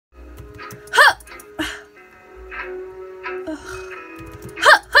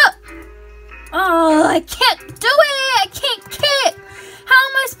can't do it. I can't kick. How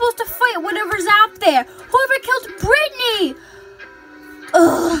am I supposed to fight whatever's out there? Whoever killed Brittany.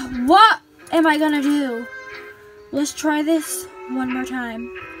 Ugh, what am I gonna do? Let's try this one more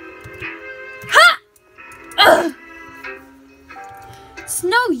time. Ha! Ugh. It's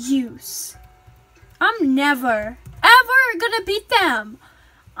no use. I'm never, ever gonna beat them.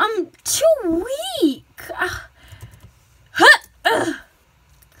 I'm too weak.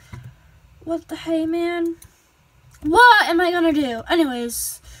 What the hey, man? What am I gonna do?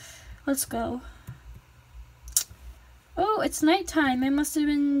 Anyways, let's go. Oh, it's nighttime. I must have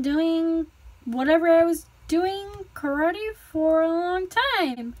been doing whatever I was doing karate for a long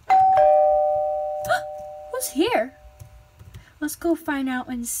time. Who's here? Let's go find out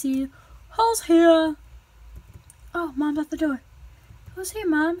and see who's here. Oh, Mom's at the door. Who's here,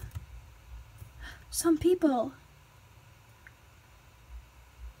 Mom? Some people.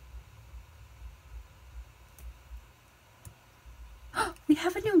 We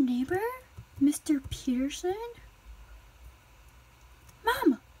have a new neighbor, Mr. Peterson.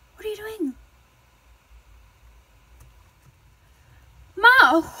 Mom, what are you doing?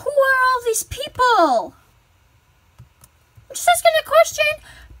 Ma, who are all these people? I'm just asking a question.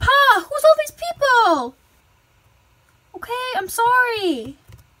 Pa, who's all these people? Okay, I'm sorry.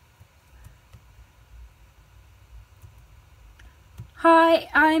 Hi,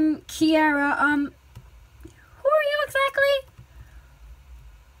 I'm Kiara. Who are you exactly?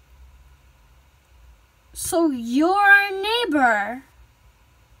 So you're our neighbor.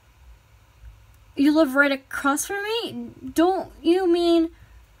 You live right across from me? Don't you mean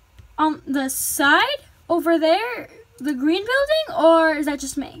on the side over there, the green building, or is that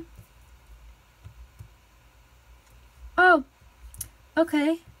just me? Oh,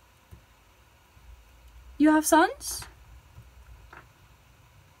 okay. You have sons?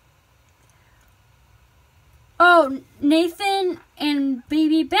 Oh, Nathan and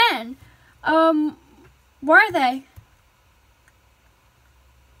baby Ben. Where are they?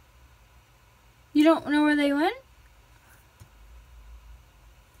 You don't know where they went?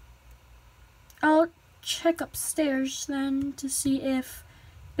 I'll check upstairs then to see if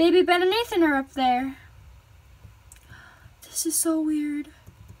baby Ben and Nathan are up there. This is so weird.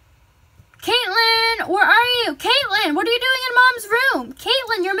 Caitlin, where are you? Caitlin, what are you doing in Mom's room?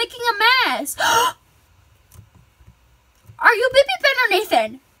 Caitlin, you're making a mess. Are you baby Ben or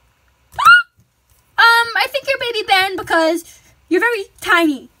Nathan? I think you're baby Ben because you're very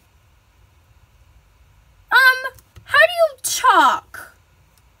tiny. How do you talk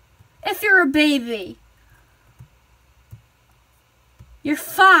if you're a baby? You're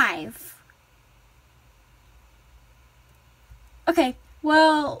 5. Okay,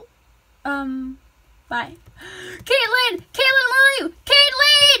 well, bye. Caitlin, where are you?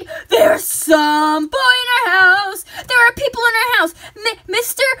 Caitlin! There's some boy in our house. There are people in our house.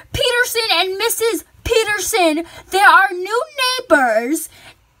 Mr. Peterson and Mrs. Peterson. There are new neighbors,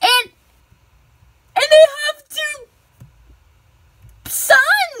 and they have 2 sons,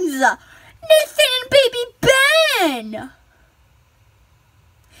 Nathan and baby Ben.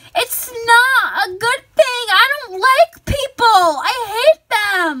 It's not a good thing. I don't like people. I hate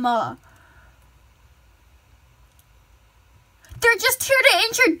them. They're just here to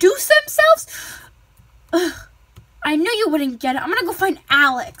introduce themselves. Ugh. I knew you wouldn't get it. I'm gonna go find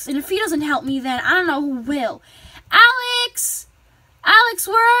Alex, and if he doesn't help me, then I don't know who will. Alex,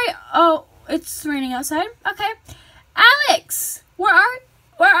 where are you? Oh, it's raining outside. Okay, Alex, where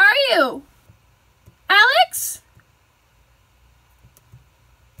are you? Alex?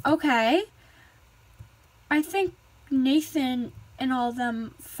 Okay. I think Nathan and all of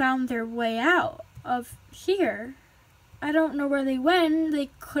them found their way out of here. I don't know where they went. They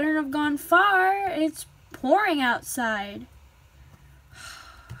couldn't have gone far. It's pouring outside.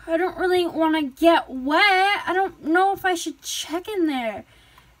 I don't really want to get wet. I don't know if I should check in there.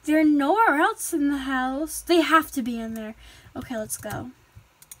 They're nowhere else in the house. They have to be in there. Okay, let's go.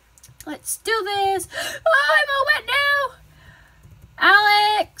 Let's do this. Oh, I'm all wet now.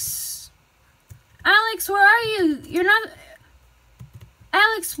 Alex, where are you? You're not...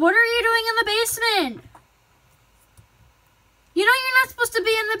 Alex, what are you doing in the basement? You know you're not supposed to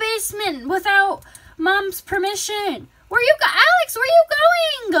be in the basement without Mom's permission. Alex, where are you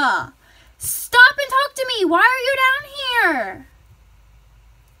going? Stop and talk to me. Why are you down here?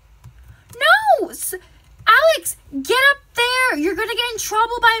 No! Alex, get up there. You're going to get in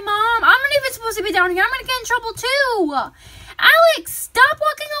trouble by Mom. I'm not even supposed to be down here. I'm going to get in trouble too. Alex, stop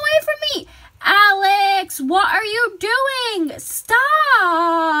walking away from me. Alex, what are you doing? Stop.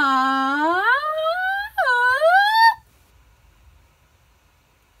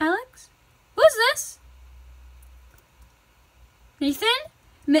 Alex? Who's this?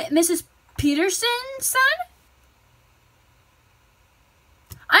 Mrs. Peterson's son?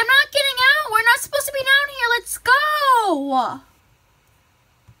 I'm not getting out. We're not supposed to be down here. Let's go.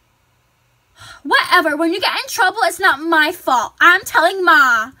 Whatever. When you get in trouble, it's not my fault. I'm telling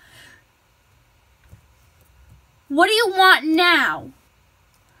Ma. What do you want now?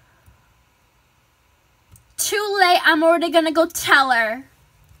 Too late. I'm already gonna go tell her.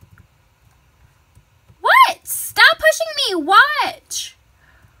 What? Stop pushing me. Watch.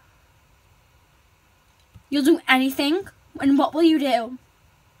 You'll do anything? And what will you do?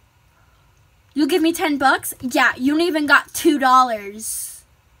 You'll give me $10? Yeah, you don't even got $2.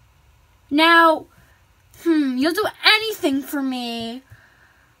 Now, you'll do anything for me.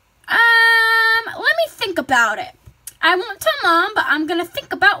 Let me think about it. I won't tell Mom, but I'm gonna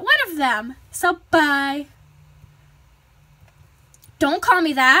think about one of them. So, bye. Don't call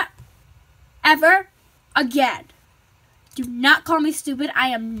me that. Ever again. Do not call me stupid. I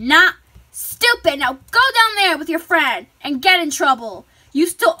am not stupid. Now go down there with your friend and get in trouble. You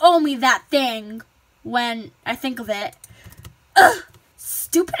still owe me that thing when I think of it. Ugh.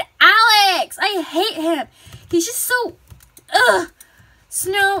 Stupid Alex. I hate him. He's just so... Ugh.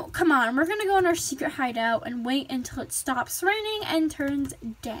 Snow, come on. We're going to go in our secret hideout and wait until it stops raining and turns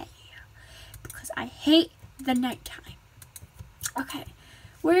day. Because I hate the nighttime. Okay.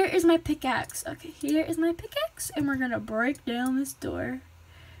 Where is my pickaxe? Okay, here is my pickaxe. And we're going to break down this door.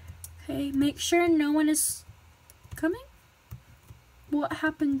 Okay, make sure no one is coming. What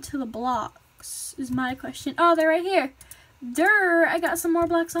happened to the blocks is my question. Oh, they're right here. Durr, I got some more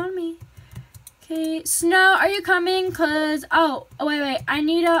blocks on me. Okay, Snow, are you coming? Cause wait, I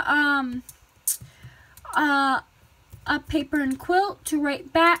need a paper and quilt to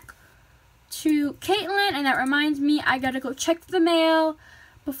write back to Caitlin, and that reminds me I gotta go check the mail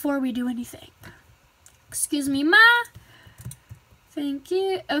before we do anything. Excuse me, Ma. Thank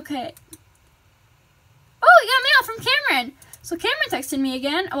you. Okay. Oh, we got mail from Cameron. So Cameron texted me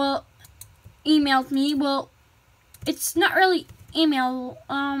again. Well, emailed me. Well, it's not really email.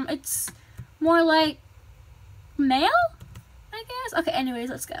 It's more like mail, I guess. Okay, anyways,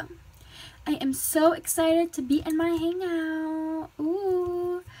 let's go. I am so excited to be in my hangout.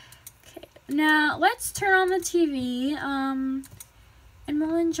 Ooh. Okay, now let's turn on the TV. And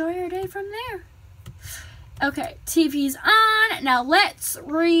we'll enjoy our day from there. Okay, TV's on. Now let's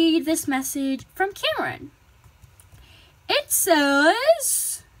read this message from Cameron. It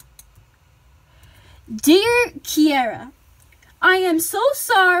says, Dear Kiera, I am so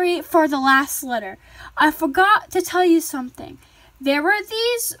sorry for the last letter. I forgot to tell you something. There were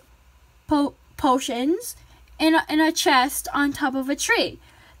these potions in a chest on top of a tree.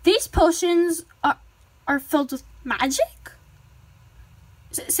 These potions are filled with magic.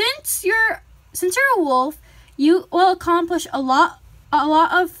 Since you're a wolf, you will accomplish a lot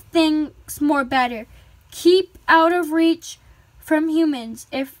of things more better. Keep out of reach from humans.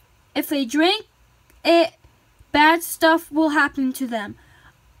 If they drink it, bad stuff will happen to them.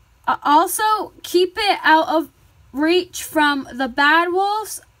 Also, keep it out of reach from the bad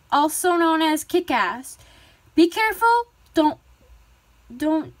wolves, also known as Kick-Ass. Be careful.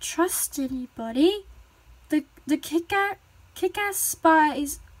 Don't trust anybody. The Kick-Ass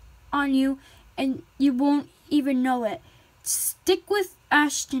spies on you, and you won't even know it. Stick with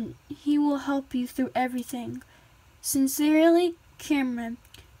Ashton. He will help you through everything. Sincerely, Cameron.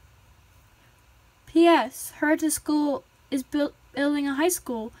 P.S. Heard the school is building a high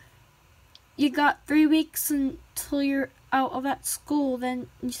school. You got 3 weeks until you're out of that school, then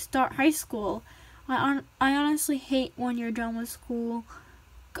you start high school. I honestly hate when you're done with school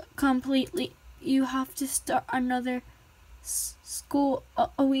completely. You have to start another school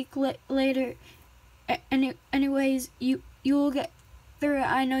a week later. Anyways, you will get through it.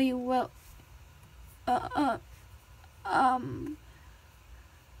 I know you will. I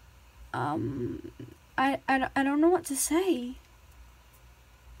don't know what to say.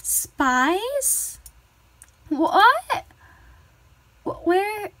 Spies? What?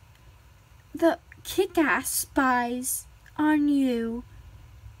 Where the Kick-Ass spies on you?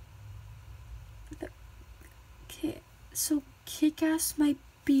 So Kick-Ass might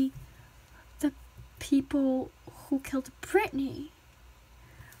be the people who killed Brittany.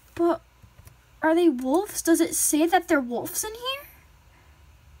 But are they wolves? Does it say that they're wolves in here?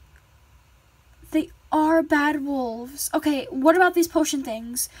 They are bad wolves. Okay, what about these potion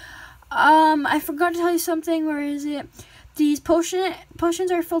things? I forgot to tell you something. Where is it? These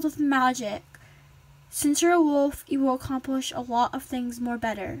potions are filled with magic. Since you're a wolf, you will accomplish a lot of things more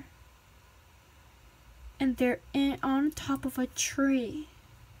better. And they're on top of a tree.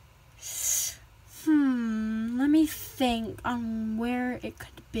 Let me think on where it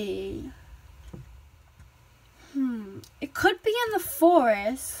could be? It could be in the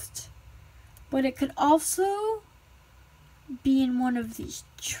forest, but it could also be in one of these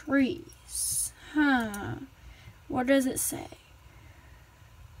trees. What does it say?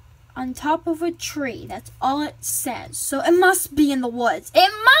 On top of a tree. That's all it says. So it must be in the woods.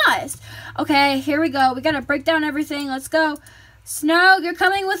 It must! Okay, here we go. We gotta break down everything. Let's go. Snow, you're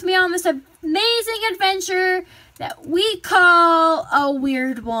coming with me on this amazing adventure that we call a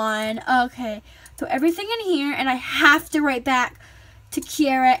weird one. Okay, so everything in here, and I have to write back to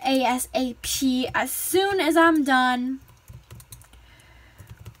Kiara ASAP as soon as I'm done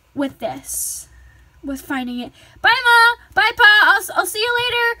with this, with finding it. Bye, Ma. Bye, Pa. I'll see you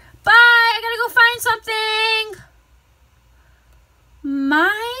later. Bye. I gotta go find something.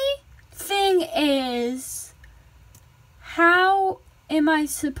 My thing is, how am I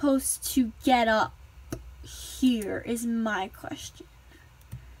supposed to get up here is my question.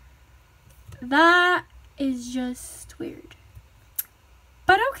 That is just weird.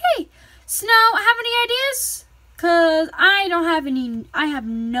 But okay. Snow, have any ideas? Because I don't have any, I have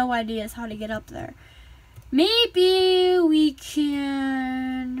no ideas how to get up there. Maybe we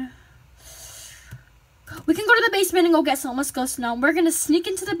can go to the basement and go get some. Let's go, Snow. We're going to sneak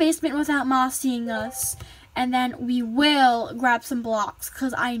into the basement without Ma seeing us. And then we will grab some blocks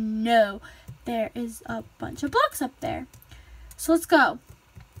because I know there is a bunch of blocks up there. So let's go.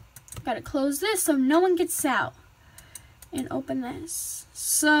 Got to close this so no one gets out. And open this.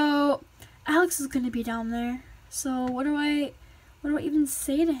 So Alex is going to be down there. So what do I even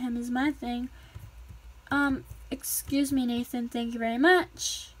say to him is my thing. Excuse me, Nathan, thank you very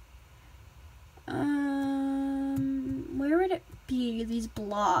much. Where would it be, these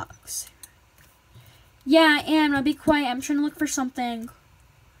blocks? Yeah, Anna, be quiet, I'm trying to look for something.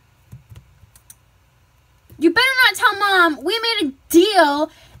 You better not tell Mom. We made a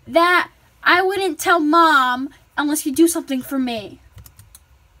deal that I wouldn't tell Mom unless you do something for me.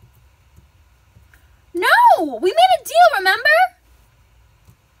 No, we made a deal, remember?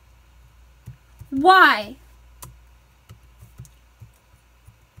 Why?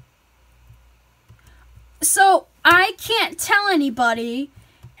 So, I can't tell anybody,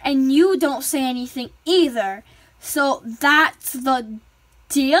 and you don't say anything either. So, that's the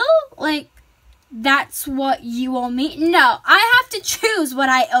deal? Like, that's what you owe me? No, I have to choose what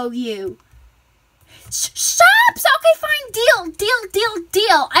I owe you. Shut up! So, okay, fine, deal.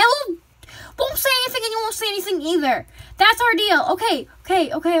 I won't say anything and you won't say anything either. That's our deal. Okay.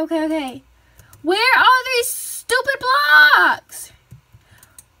 Where are these stupid blocks?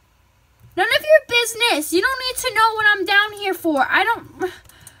 None of your business. You don't need to know what I'm down here for.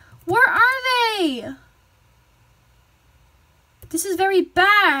 Where are they? This is very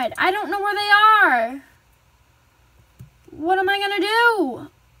bad. I don't know where they are. What am I gonna do?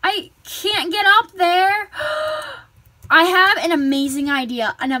 I can't get up there. I have an amazing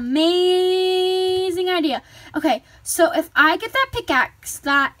idea. Okay, so if I get that pickaxe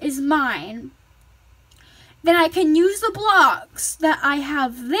that is mine, then I can use the blocks that I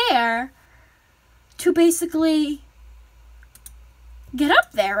have there to basically get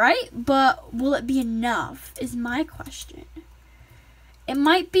up there, right? But will it be enough is my question. It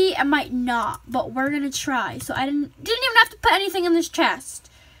might be, it might not, but we're gonna try. So I didn't even have to put anything in this chest.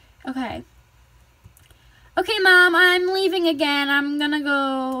 Okay. Okay, Mom, I'm leaving again. I'm gonna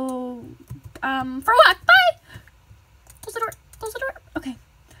go for a walk. Bye. Close the door. Okay.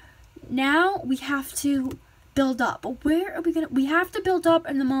 Now we have to build up. But where are we gonna? We have to build up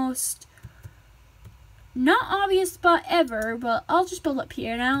in the most not obvious spot ever. But I'll just build up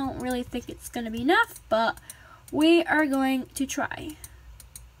here, and I don't really think it's gonna be enough. But we are going to try.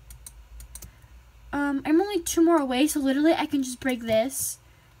 I'm only 2 more away, so literally I can just break this.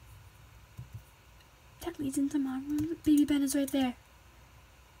 That leads into my room. Baby Ben is right there.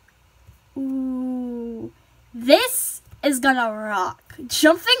 Ooh, this is gonna rock.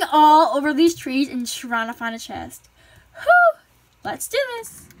 Jumping all over these trees and trying to find a chest. Whew, let's do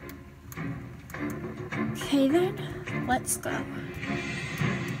this. Okay then, let's go.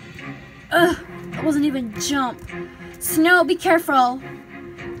 Ugh, that wasn't even jump. Snow, be careful.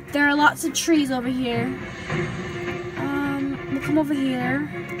 There are lots of trees over here. We'll come over here.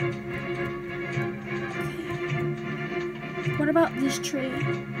 Okay. What about this tree?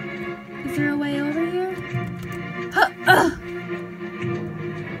 Is there a way over here?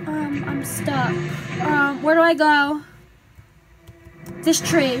 I'm stuck. Where do I go? This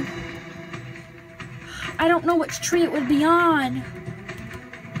tree. I don't know which tree it would be on.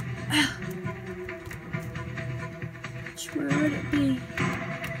 Where would it be?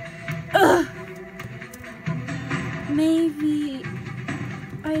 Maybe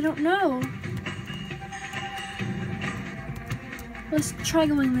I know. Let's try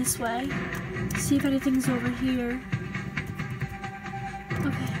going this way. See if anything's over here.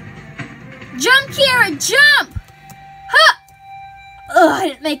 Okay. Jump, Kira! Jump! Huh! Ugh, I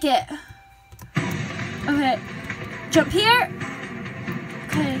didn't make it. Okay. Jump here.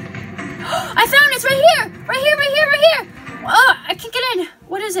 Okay. I found it! It's right here! Right here, right here, right here! Oh, I can't get in.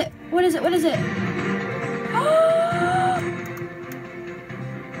 What is it? What is it? What is it?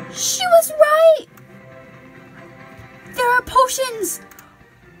 She was right! There are potions!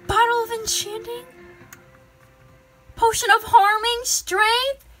 Bottle of enchanting? Potion of harming,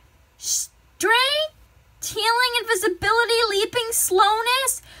 strength, healing, invisibility, leaping,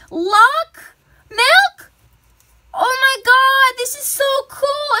 slowness, luck, milk? Oh my god, this is so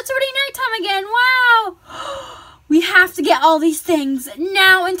cool! It's already nighttime again, wow! We have to get all these things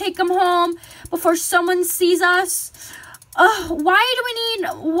now and take them home before someone sees us. Why do we need,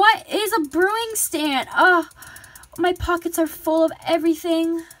 what is a brewing stand? My pockets are full of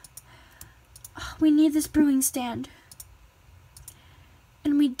everything. We need this brewing stand.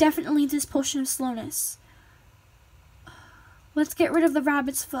 And we definitely need this potion of slowness. Let's get rid of the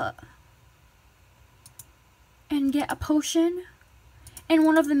rabbit's foot. And get a potion. And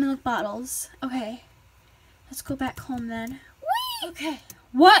one of the milk bottles. Okay. Let's go back home then. Whee! Okay.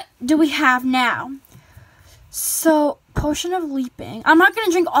 What do we have now? So, potion of leaping. I'm not going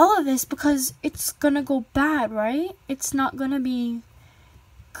to drink all of this because it's going to go bad, right? It's not going to be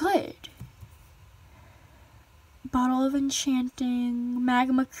good. Bottle of enchanting,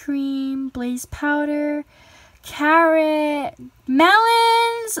 magma cream, blaze powder, carrot,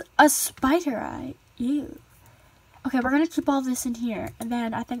 melons, a spider eye. Ew. Okay, we're going to keep all this in here and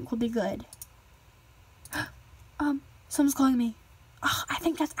then I think we'll be good. Someone's calling me. Oh, I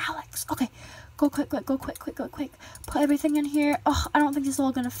think that's Alex. Okay. Go quick. Put everything in here. Oh, I don't think this is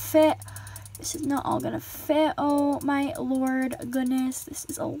all gonna fit. This is not all gonna fit. Oh my lord goodness. This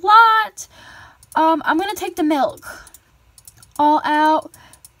is a lot. I'm gonna take the milk. All out.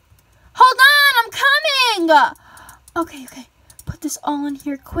 Hold on, I'm coming! Okay. Put this all in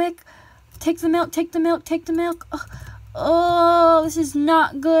here quick. Take the milk. Oh, this is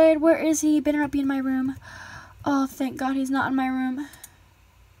not good. Where is he? He better not be in my room. Oh, thank God he's not in my room.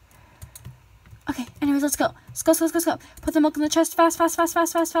 Okay, anyways, let's go. Let's go. Put the milk in the chest fast.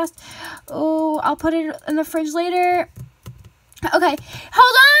 Oh, I'll put it in the fridge later. Okay, hold on,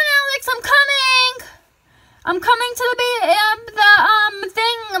 Alex, I'm coming. I'm coming to the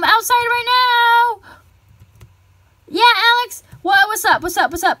thing outside right now. Yeah, Alex. What's up?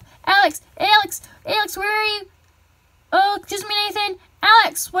 Alex, where are you? Oh, excuse me, Nathan.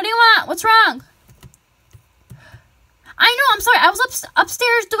 Alex, what do you want? What's wrong? I know, I'm sorry. I was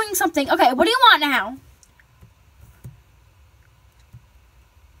upstairs doing something. Okay, what do you want now?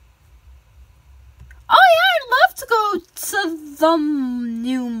 Oh, yeah, I'd love to go to the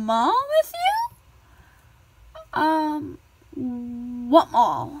new mall with you. What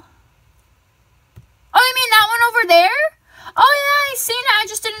mall? Oh, you mean that one over there? Oh, yeah, I seen it. I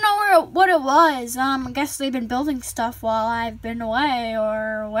just didn't know what it was. I guess they've been building stuff while I've been away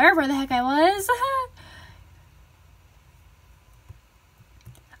or wherever the heck I was.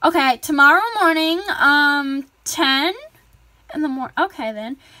 Okay, tomorrow morning, 10 in the morning. Okay,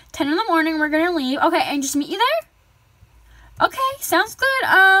 then. 10 in the morning, we're going to leave. Okay, and just meet you there? Okay, sounds good.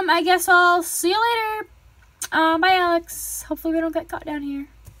 I guess I'll see you later. Bye, Alex. Hopefully we don't get caught down here.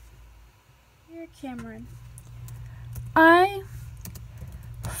 Here, Cameron. I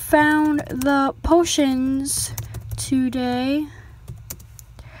found the potions today.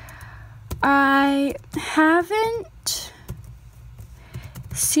 I haven't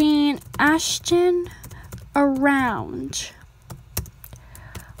seen Ashton around.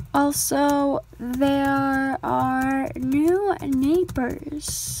 Also, there are new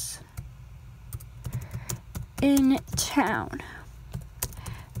neighbors in town.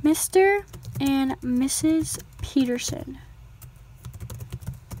 Mr. and Mrs. Peterson.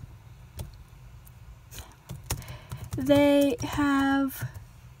 They have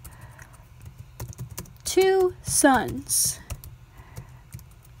 2 sons.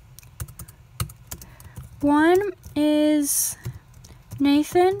 One is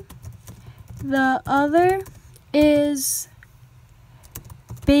Nathan. The other is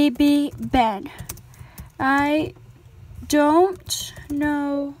baby Ben. I don't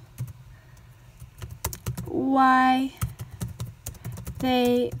know why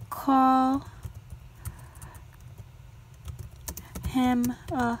they call him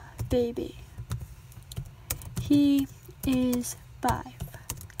a baby. He is 5,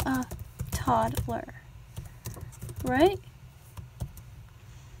 a toddler, right?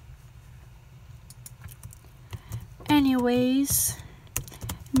 Anyways,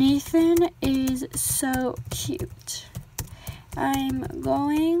 Nathan is so cute. I'm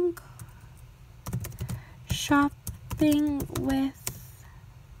going shopping with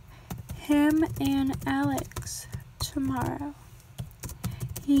him and Alex tomorrow.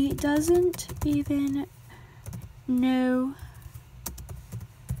 He doesn't even know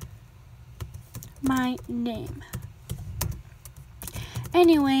my name.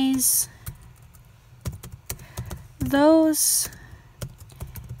 Anyways, those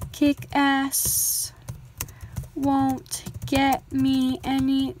kick-ass won't get me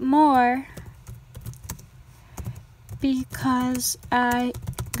anymore because I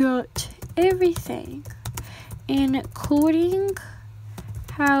got everything, including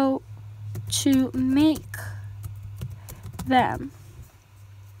how to make them.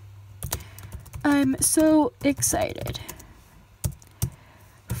 I'm so excited.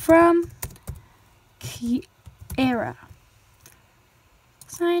 From Kiara.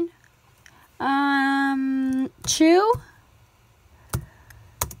 Sign. To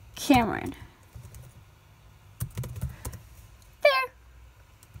Cameron. There.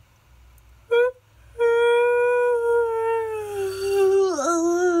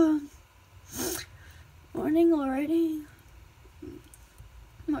 Morning already.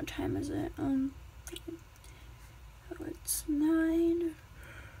 What time is it? Oh, it's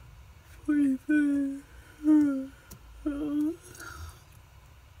 9:45.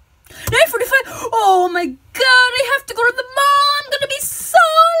 9:45. Oh my god! I have to go to the mall. I'm gonna be so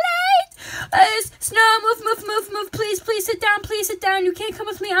late. Snow, move. Please sit down. Please sit down. You can't come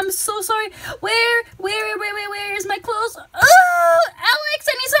with me. I'm so sorry. Where is my clothes? Oh, Alex,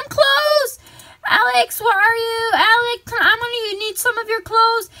 I need some clothes. Alex, where are you? Alex, I'm gonna need some of your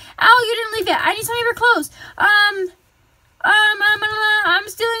clothes. Oh, you didn't leave yet. I need some of your clothes. I'm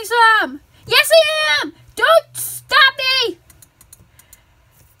stealing some. Yes, I am. Don't stop me.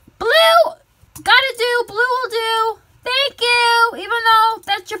 Blue, gotta do. Blue will do. Thank you. Even though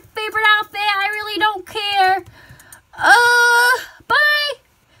that's your favorite outfit, I really don't care. Bye.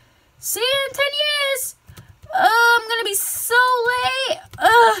 See you in 10 years. I'm gonna be so late.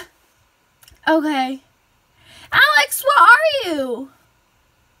 Okay. Alex, where are you?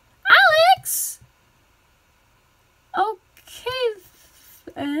 Alex? Okay,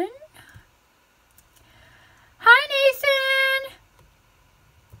 then. Hi, Nathan.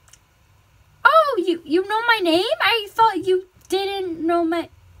 Oh, you know my name? I thought you didn't know my...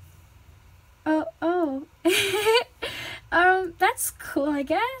 Oh. That's cool, I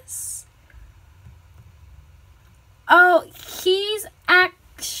guess. Oh, he's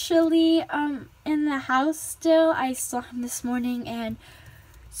actually, in the house still. I saw him this morning and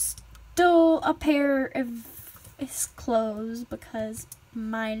stole a pair of his clothes because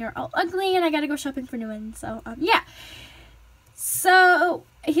mine are all ugly and I gotta go shopping for new ones. So, yeah. So,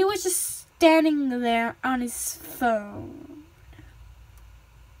 he was just standing there on his phone.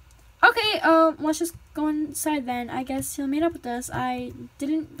 Okay, let's just go inside then. I guess he'll meet up with us. I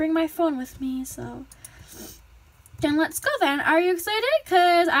didn't bring my phone with me, so... Then let's go then. Are you excited?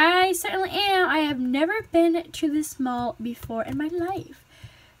 Because I certainly am. I have never been to this mall before in my life.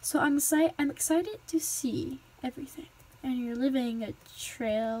 So I'm excited to see everything. And you're living a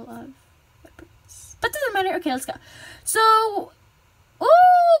trail of footprints. But doesn't matter. Okay, let's go. So,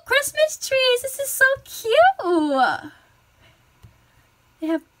 ooh, Christmas trees. This is so cute. They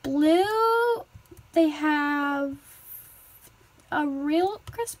have blue. They have a real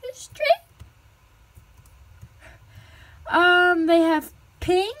Christmas tree. They have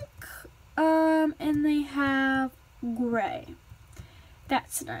pink, and they have gray.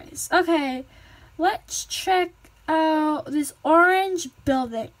 That's nice. Okay, let's check out this orange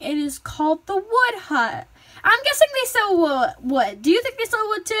building. It is called the Wood Hut. I'm guessing they sell wood. Do you think they sell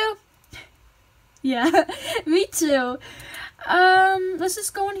wood too? Yeah, me too. Let's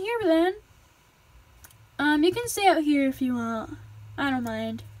just go in here then. You can stay out here if you want. I don't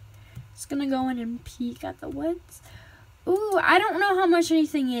mind. Just gonna go in and peek at the woods. Ooh, I don't know how much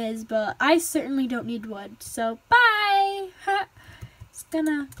anything is, but I certainly don't need wood. So, bye! Just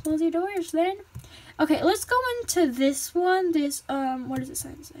gonna close your doors then. Okay, let's go into this one. This, what does it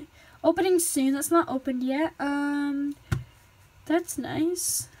say? Opening soon. That's not opened yet. That's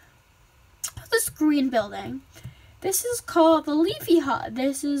nice. This green building. This is called the Leafy Hut.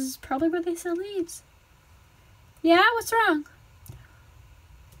 This is probably where they sell leaves. Yeah, what's wrong?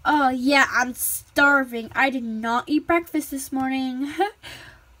 Oh, yeah, I'm starving. I did not eat breakfast this morning.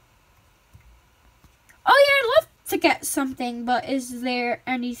 Oh, yeah, I'd love to get something, but is there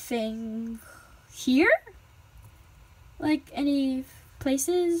anything here? Like, any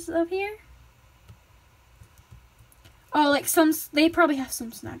places up here? Oh, like they probably have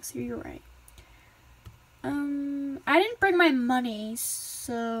some snacks here. You're right. I didn't bring my money,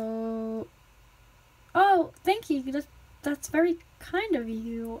 so. Oh, thank you. That's very kind of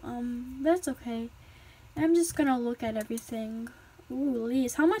you. That's okay. I'm just gonna look at everything. Ooh,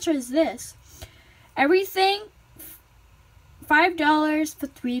 Lise, how much is this? Everything, $5 for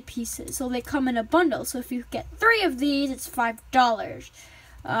 3 pieces. So they come in a bundle. So if you get 3 of these, it's $5.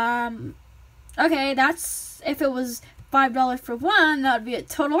 Okay, that's if it was $5 for one, that would be a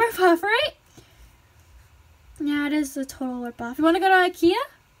total ripoff, right? Yeah, it is a total ripoff. You want to go to IKEA?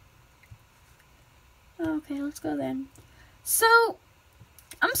 Okay, let's go then. So,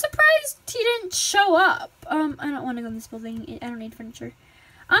 I'm surprised he didn't show up. I don't want to go in this building. I don't need furniture.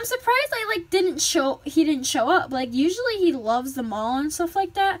 I'm surprised he didn't show up. Like, usually he loves the mall and stuff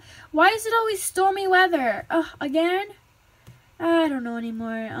like that. Why is it always stormy weather? Again? I don't know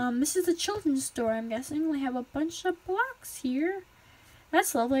anymore. This is the children's store, I'm guessing. They have a bunch of blocks here.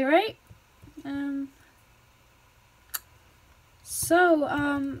 That's lovely, right? So,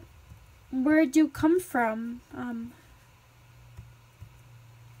 where'd you come from?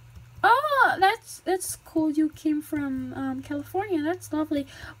 Oh, that's cool. You came from California. That's lovely.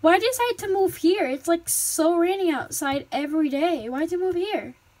 Why did you decide to move here? It's like so rainy outside every day. Why'd you move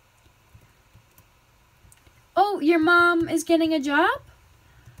here? Oh, your mom is getting a job?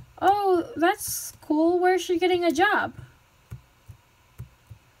 Oh, that's cool. Where's she getting a job?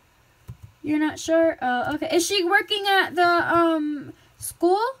 You're not sure? Okay. Is she working at the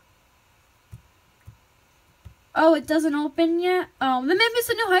school? Oh, it doesn't open yet? Then maybe it's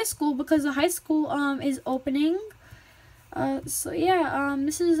a new high school because the high school is opening. So yeah,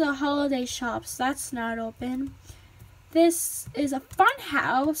 this is a holiday shops. That's not open. This is a fun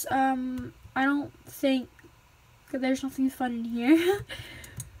house. I don't think there's nothing fun in here.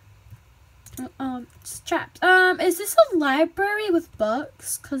 It's trapped. Is this a library with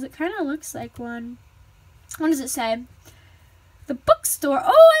books? Cause it kind of looks like one. What does it say? The bookstore.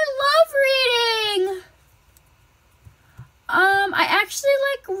 Oh, I love reading. I actually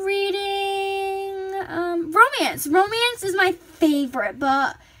like reading, romance. Romance is my favorite,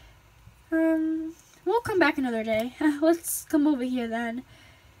 but, we'll come back another day. Let's come over here then.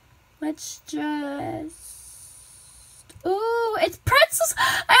 Let's just, ooh, it's pretzels.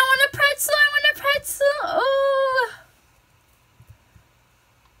 I want a pretzel. Ooh.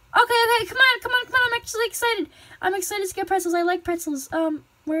 Okay, come on. I'm actually excited. I'm excited to get pretzels. I like pretzels. Oh,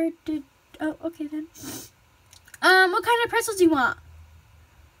 okay then. What kind of pretzels do you want?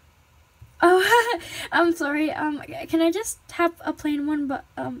 Oh, I'm sorry. Can I just have a plain one, but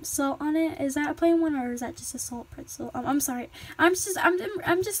salt on it? Is that a plain one, or is that just a salt pretzel? I'm sorry. I'm just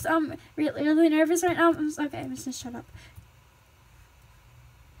really nervous right now. Okay, I'm just gonna shut up.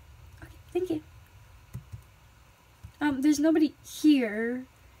 Okay, thank you. There's nobody here.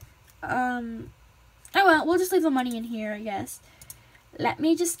 Oh well, we'll just leave the money in here, I guess. Let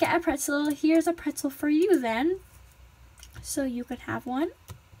me just get a pretzel. Here's a pretzel for you then. So you can have one.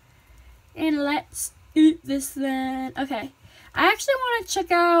 And let's eat this then. Okay. I actually want to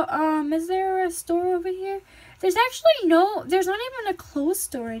check out, is there a store over here? There's not even a clothes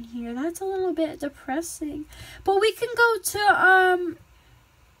store in here. That's a little bit depressing. But we can go to,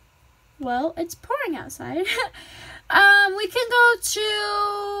 well, it's pouring outside. We can go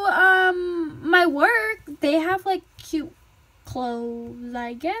to, my work. They have, like, cute clothes,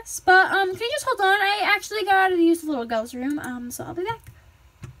 I guess. But, can you just hold on? I actually gotta use the little girl's room, so I'll be back.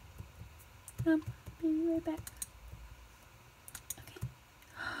 Be right back. Okay.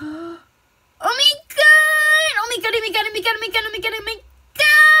 Oh my god! Oh my god, I made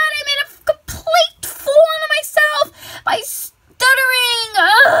a complete fool out of myself by stuttering!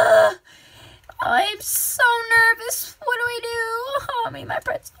 Ugh. I'm so nervous. What do I do? Oh, I mean,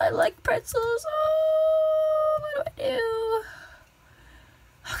 I like pretzels. Oh, what do I do?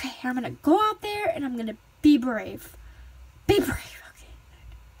 Okay, I'm gonna go out there and I'm gonna be brave. Be brave.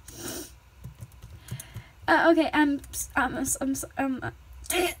 Okay. I'm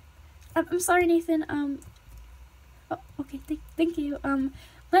sorry, Nathan. Oh, okay. Thank you.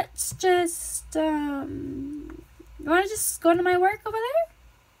 Let's just you wanna just go to my work over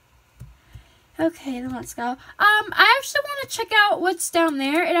there? Okay, then let's go. I actually want to check out what's down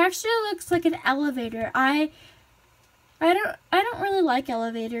there. It actually looks like an elevator. I don't really like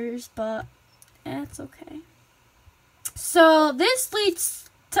elevators, but it's okay. So this leads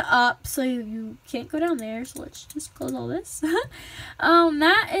to up, so you can't go down there. So let's just close all this.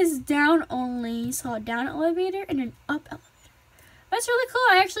 That is down only. So a down elevator and an up elevator. That's really cool.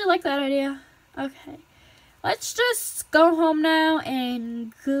 I actually like that idea. Okay, let's just go home now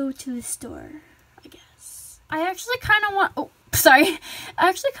and go to the store, I guess. I actually kind of want, oh, sorry. I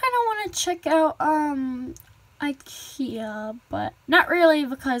actually kind of want to check out, IKEA, but not really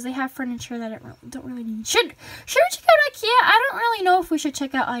because they have furniture that I don't really need. Should we check out IKEA? I don't really know if we should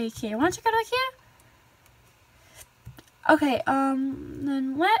check out IKEA. Want to check out IKEA? Okay,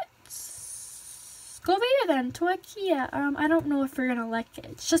 then let's go over here then to IKEA. I don't know if we're gonna like it.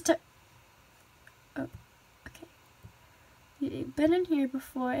 It's just a, oh, okay. You've been in here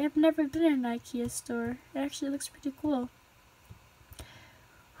before. I've never been in an IKEA store. It actually looks pretty cool.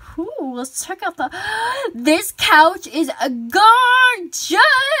 Ooh, let's check out the, this couch is gorgeous.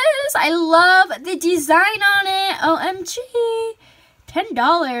 I love the design on it. OMG.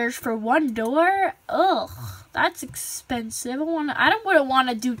 $10 for one door. Ugh, that's expensive. I wouldn't want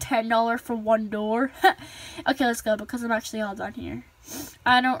to do $10 for one door. Okay, let's go because I'm actually all done here.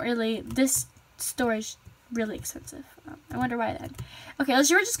 This store is really expensive. I wonder why then. Okay, we're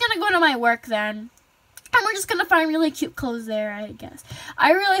just going to go to my work then. And we're just going to find really cute clothes there, I guess.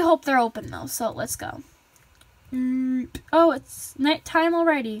 I really hope they're open, though, so let's go. Oh, it's nighttime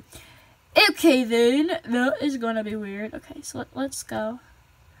already. Okay, then. That is going to be weird. Okay, so let's go.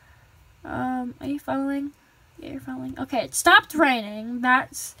 Are you following? Yeah, you're following. Okay, it stopped raining.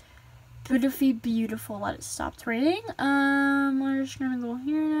 That's beautifully beautiful that it stopped raining. We're just going to go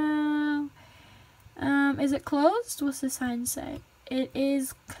here now. Is it closed? What's the sign say? It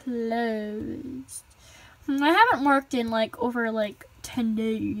is closed. I haven't worked in over 10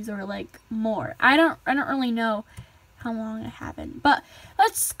 days or more. I don't really know how long I haven't. But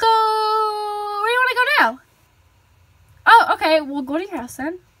let's go. Where do you want to go now? Oh, okay. We'll go to your house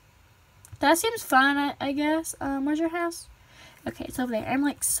then. That seems fun, I guess. Where's your house? Okay, it's over there. I'm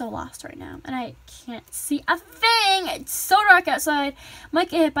so lost right now, and I can't see a thing. It's so dark outside.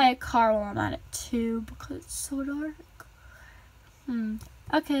 Might get hit by a car while I'm at it too because it's so dark.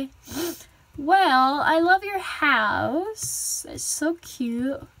 Okay. Well, I love your house. It's so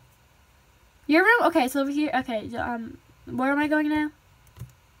cute. Your room? Okay, it's over here. Okay, where am I going now?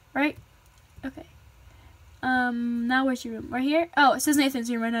 Right? Okay. Now where's your room? Right here? Oh, it says Nathan's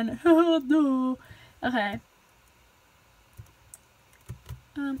room right now. No. Okay.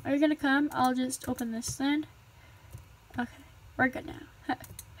 Are you gonna come? I'll just open this then. Okay, we're good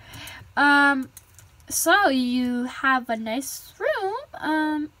now. So you have a nice room.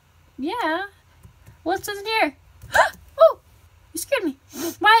 Yeah. What's in here? Oh, you scared me.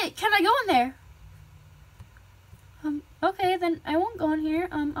 Why can't I go in there? Okay, then I won't go in here.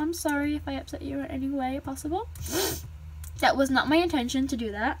 I'm sorry if I upset you in any way possible. That was not my intention to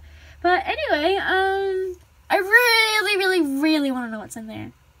do that. But anyway, I really want to know what's in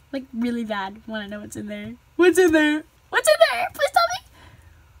there. Really bad want to know what's in there. What's in there? What's in there? Please tell me.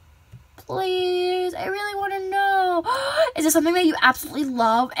 Please, I really want to know. Is it something that you absolutely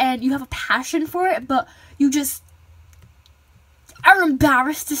love and you have a passion for it, but you just are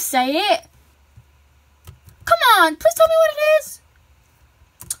embarrassed to say it? Come on, please tell me what it is.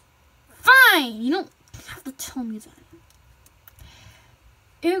 Fine, you don't have to tell me that.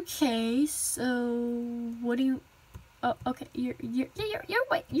 Okay, so what do you? Oh, okay. You're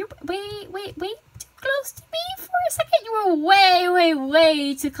way too close to me for a second. You were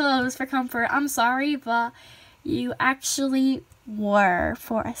way too close for comfort. I'm sorry, but you actually were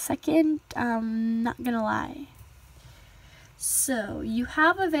for a second. Not gonna lie. So you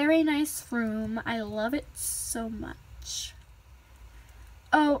have a very nice room. I love it so much.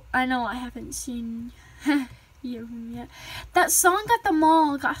 Oh, I know I haven't seen your room yet. That song at the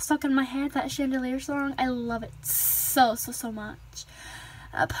mall got stuck in my head, that Chandelier song. I love it so much.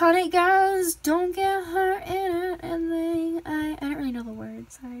 Party girls, don't get hurt in anything. I don't really know the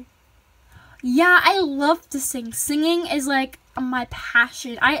words, sorry. Yeah, I love to sing. Singing is my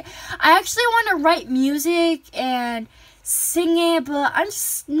passion. I actually want to write music and sing it, but I'm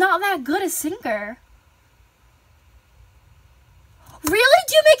just not that good a singer. Really?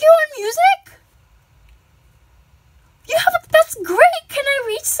 Do you make your own music? You have that's great. Can I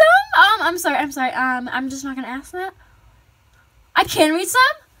read some? I'm sorry. I'm just not gonna ask that. I can read some?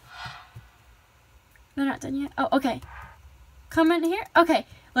 They're not done yet? Oh, okay. Come in here? Okay,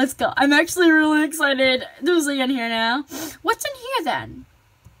 let's go. I'm actually really excited to see in here now. What's in here then?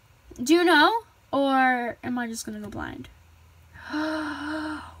 Do you know? Or am I just gonna go blind?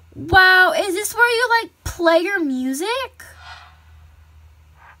 Wow, is this where you play your music?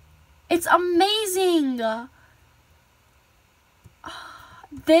 It's amazing.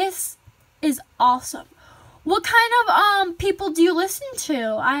 This is awesome. What kind of people do you listen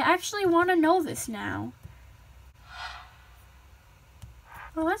to? I actually want to know this now.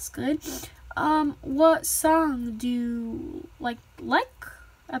 Well, that's good. What song do you like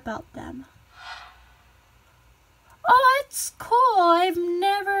about them? Oh, that's cool. I've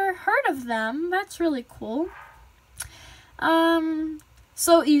never heard of them. That's really cool.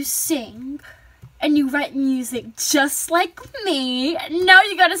 So you sing and you write music just like me. Now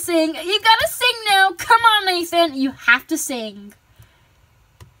you gotta sing. You gotta sing now. Come on, Nathan. You have to sing.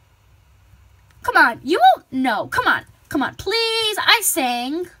 Come on. You won't know. Come on. Come on. Please. I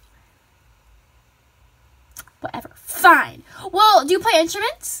sang. Whatever. Fine. Well, do you play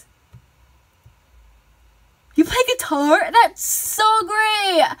instruments? You play guitar? That's so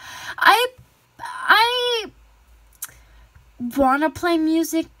great. I want to play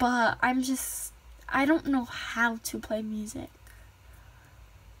music, but I don't know how to play music.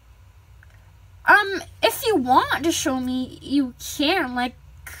 If you want to show me, you can. Like,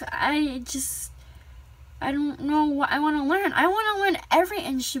 I don't know what I want to learn. I want to learn every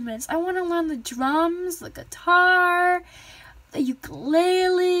instrument. I want to learn the drums, the guitar, the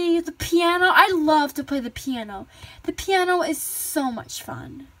ukulele, the piano. I love to play the piano. The piano is so much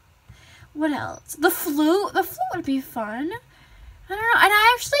fun. What else? The flute. The flute would be fun. I don't know. And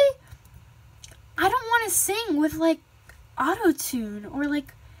I don't want to sing with, like, auto-tune or,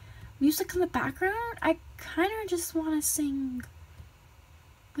 like, music in the background. I kind of just want to sing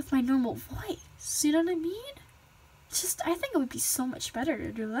with my normal voice. You know what I mean? I think it would be so much better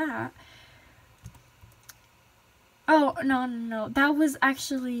to do that. Oh, no. That was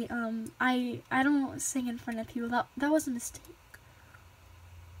actually, I don't sing in front of people. That was a mistake.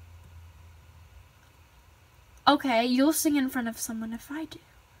 Okay, you'll sing in front of someone if I do.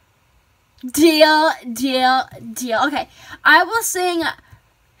 Deal. Okay, I will sing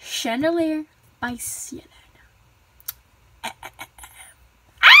Chandelier by CNN.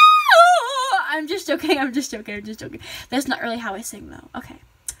 I'm just joking. That's not really how I sing, though. Okay.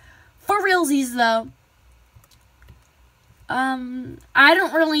 For realsies, though, I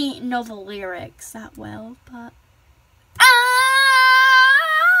don't really know the lyrics that well, but...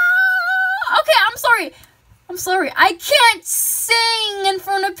 Okay, I'm sorry. I can't sing in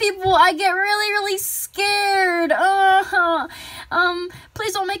front of people. I get really, really scared.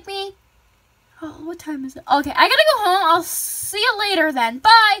 Please don't make me... Oh, what time is it? Okay, I gotta go home. I'll see you later then.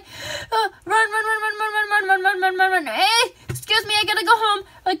 Bye. Run. Hey, excuse me, I gotta go home.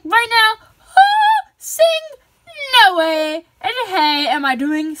 Like, right now. Sing? No way. And hey, am I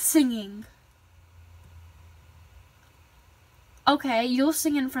doing singing? Okay, you'll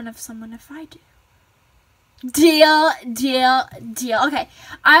sing in front of someone if I do. Deal. Okay,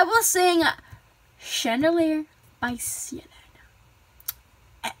 I will sing Chandelier by CNN.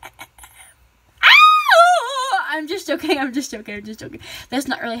 I'm just joking. That's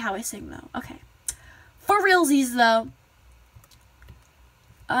not really how I sing, though. Okay. For realsies, though,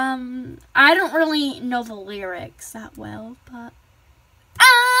 I don't really know the lyrics that well, but...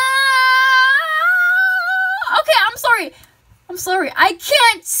 Okay, I'm sorry. I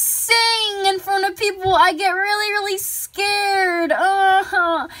can't sing in front of people. I get really, really scared.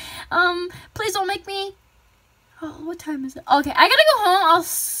 Please don't make me... Oh, what time is it? Okay, I gotta go home. I'll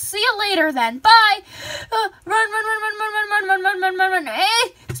see you later then. Bye. Run.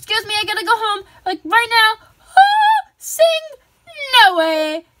 Hey, excuse me, I gotta go home. Like, right now. Sing? No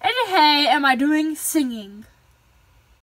way. And hey, am I doing singing?